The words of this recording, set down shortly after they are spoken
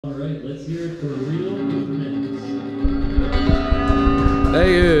All right, let's hear it for Real Movements.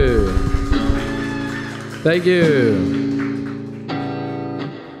 Thank you. Thank you.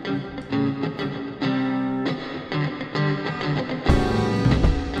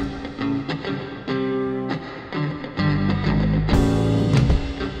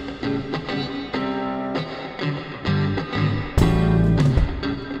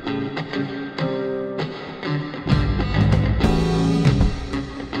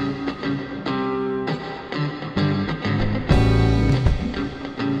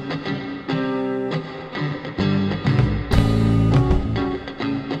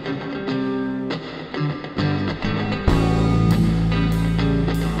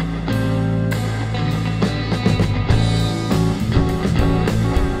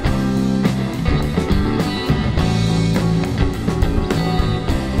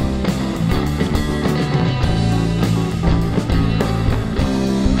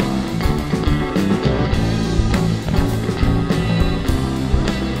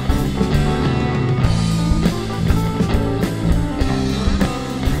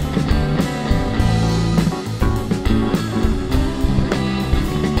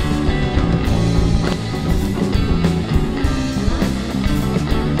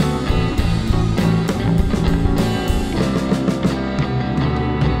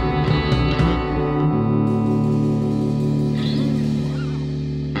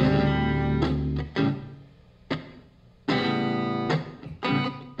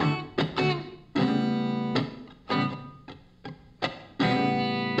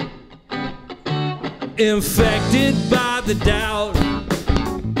 Infected by the doubt,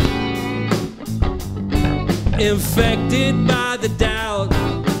 infected by the doubt.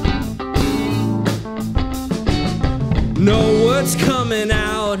 Know what's coming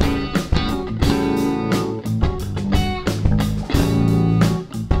out.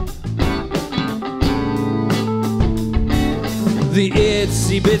 The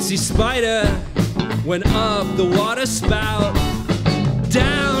itsy bitsy spider went up the water spout.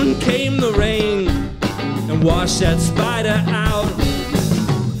 Down came the rain and wash that spider out.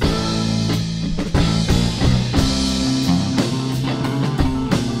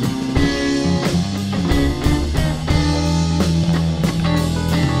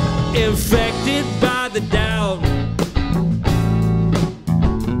 Infected by the doubt,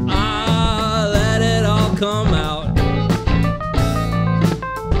 ah, let it all come out.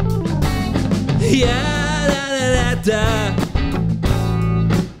 Yeah, da da da da.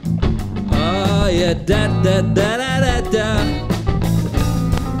 Yeah, da da da da da da.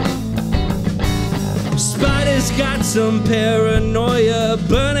 Spiders got some paranoia,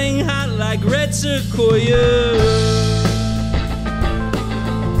 burning hot like red sequoia.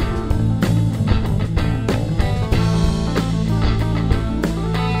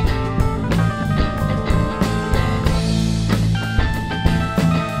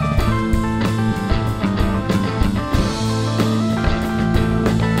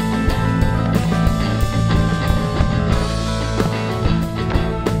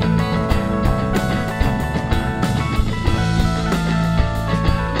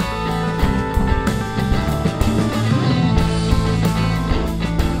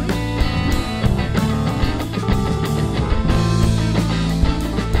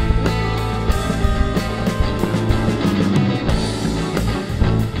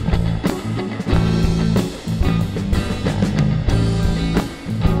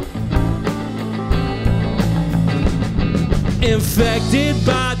 Infected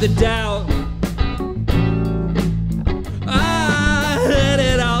by the doubt, ah, let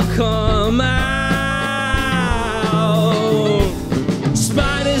it all come out.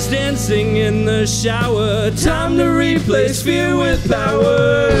 Spiders dancing in the shower, time to replace fear with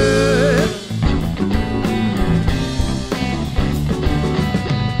power.